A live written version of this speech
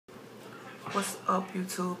What's up,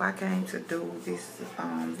 YouTube? I came to do this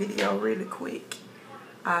video really quick.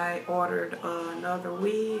 I ordered another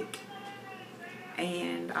wig,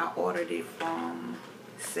 and I ordered it from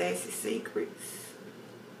Sassy Secrets,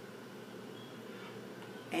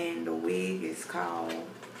 and the wig is called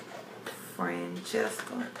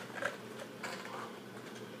Francesca.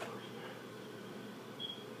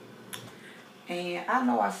 And I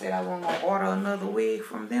know I said I wasn't going to order another wig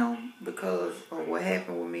from them because of what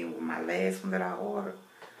happened with me with my last one that I ordered.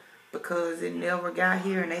 Because it never got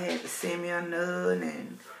here and they had to send me another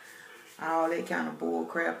and all that kind of bull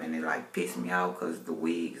crap. And it like pissed me off because the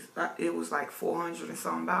wigs, it was like $400 and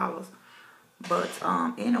some. But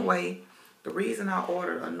anyway, the reason I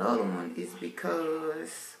ordered another one is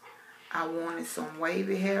because I wanted some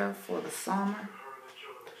wavy hair for the summer.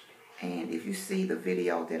 And if you see the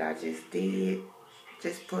video that I just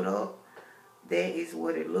put up, that is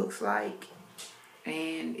what it looks like.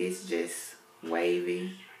 And it's just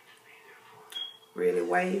wavy, really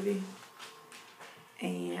wavy.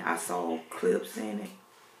 And I saw clips in it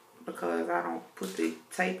because I don't put the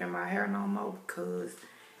tape in my hair no more because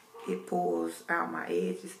it pulls out my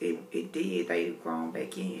edges. It did, they've grown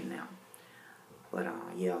back in now. But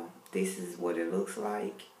yeah, this is what it looks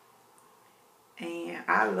like. And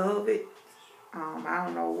I love it. I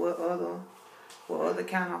don't know what other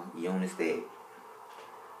kind of units that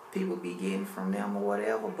people be getting from them or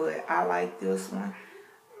whatever, but I like this one.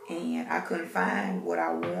 And I couldn't find what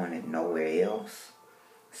I wanted nowhere else.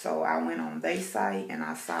 So I went on their site and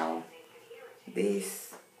I saw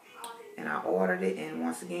this and I ordered it. And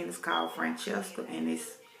once again, it's called Francesca and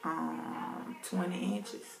it's 20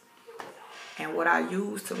 inches. And what I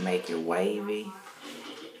use to make it wavy,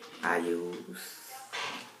 I use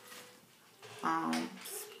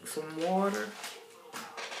some water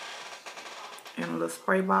and a little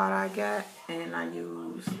spray bottle I got, and I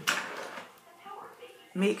use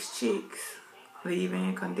Mixed Chicks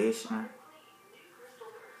leave-in conditioner,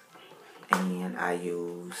 and I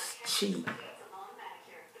use Cheap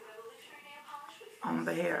on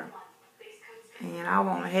the hair. And I've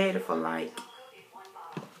only had it for like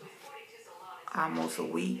almost a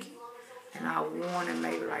week, and I worn it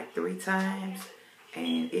maybe like 3 times.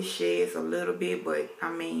 And it sheds a little bit, but I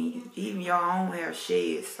mean, even your own hair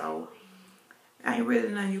sheds, so ain't really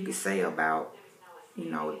nothing you can say about, you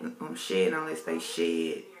know, them shedding unless they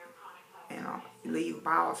shed and leave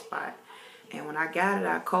bald spot. And when I got it,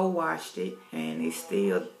 I co-washed it, and it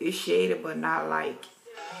shaded, but not like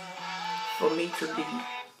for me to be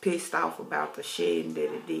pissed off about the shedding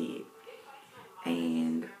that it did.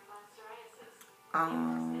 And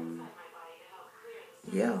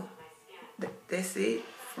yeah. That's it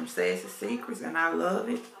from Sassy Secrets, and I love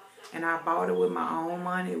it. And I bought it with my own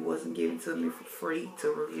money. It wasn't given to me for free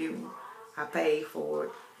to review. I paid for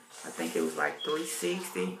it. I think it was like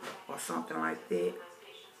 $3.60 or something like that.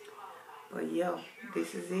 But yeah,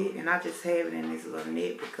 this is it. And I just have it in this little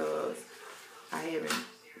net because I haven't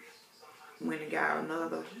went and got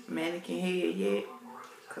another mannequin head yet,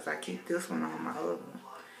 because I keep this one on my other one.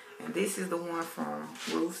 And this is the one from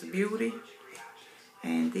Ruth's Beauty.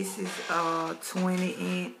 And this is a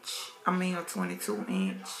 22-inch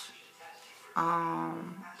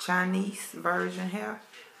Chinese version hair.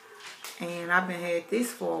 And I've been had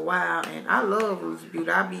this for a while, and I love Ruth's Beauty.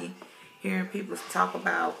 I be hearing people talk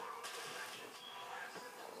about,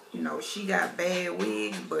 you know, she got bad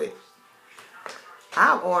wigs, but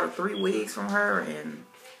I've ordered 3 wigs from her, and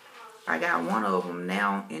I got one of them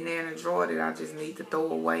now in there in the drawer that I just need to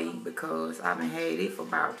throw away because I've been had it for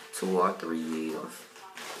about 2 or 3 years.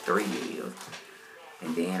 3 years.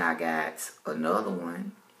 And then I got another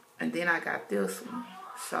one, and then I got this one.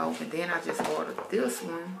 So, and then I just ordered this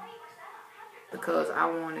one because I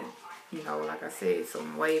wanted, you know, like I said,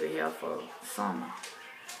 some wavy hair for summer.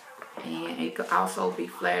 And it could also be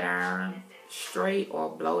flat iron, straight, or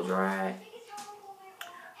blow dried.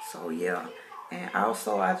 So yeah. And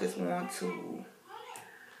also I just want to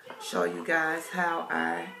show you guys how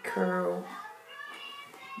I curl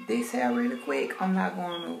this hair really quick. I'm not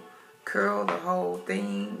going to curl the whole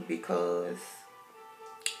thing because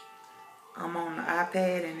I'm on the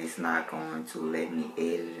iPad and it's not going to let me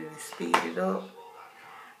edit and speed it up.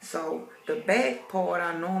 So the back part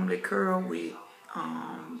I normally curl with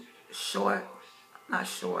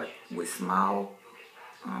with small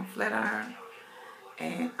flat iron.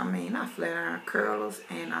 And I mean, not flat iron curlers,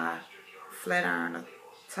 and I flat iron the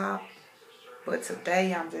top. But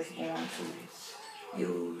today I'm just going to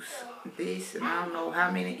use this, and I don't know how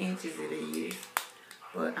many inches it is,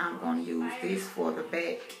 but I'm going to use this for the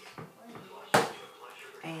back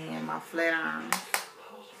and my flat irons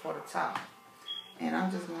for the top. And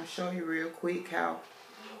I'm just going to show you real quick how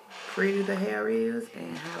pretty the hair is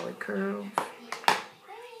and how it curls.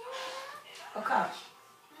 Okay.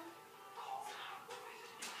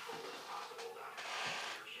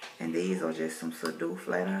 And these are just some Subdue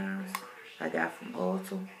flat irons I got from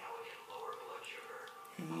Ulta.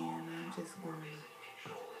 And I'm just going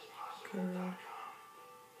to curl.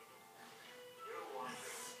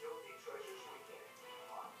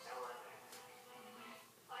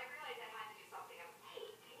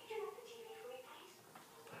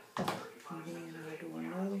 And then I'll do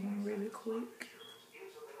another one really quick.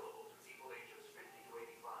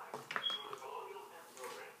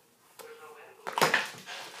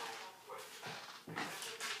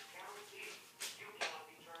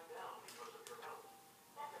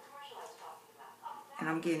 And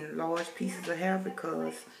I'm getting large pieces of hair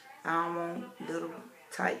because I don't want little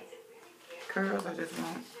tight curls. I just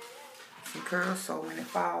want some curls so when it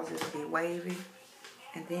falls it'll be wavy.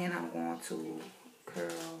 And then I'm going to curl.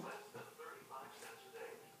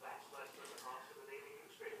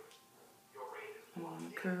 I'm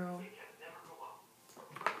going to curl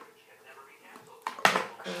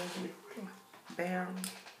the barrel.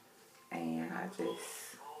 And I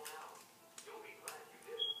just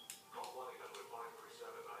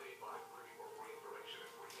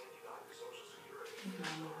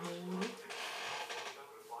hold it.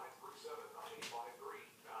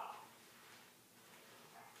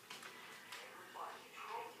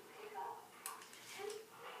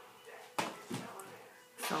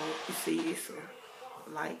 So you see it's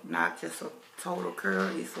like not just a total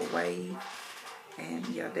curl, it's a wave. And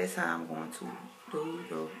yeah, that's how I'm going to do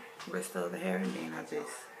the rest of the hair. And then I just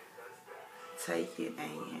take it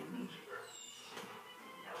and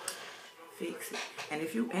fix it. And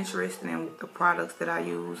if you're interested in the products that I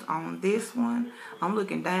use on this one, I'm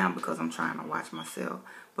looking down because I'm trying to watch myself.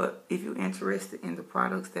 But if you're interested in the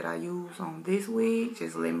products that I use on this wig,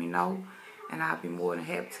 just let me know. And I'll be more than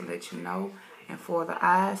happy to let you know. And for the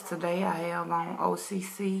eyes, today I have on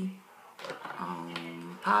OCC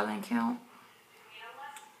pollen count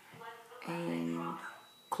and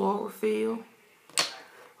chlorophyll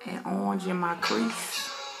and orange in my crease.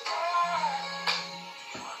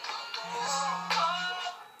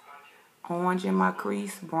 Orange in my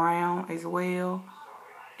crease, brown as well,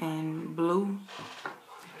 and blue.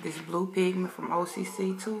 This blue pigment from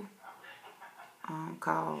OCC too,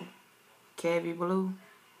 called Cavi Blue.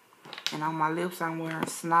 And on my lips, I'm wearing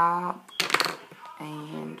Snob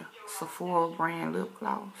and Sephora brand lip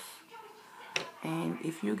gloss. And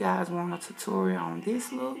if you guys want a tutorial on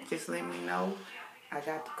this look, just let me know. I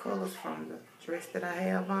got the colors from the dress that I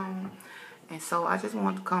have on. And so I just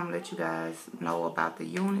wanted to come let you guys know about the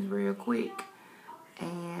units real quick.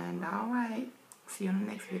 And alright, see you in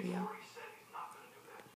the next video.